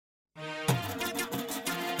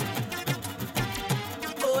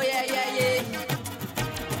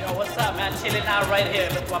what's up, man? Chilling out right here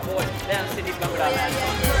with my boy, Damn City Bhangra,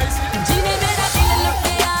 man.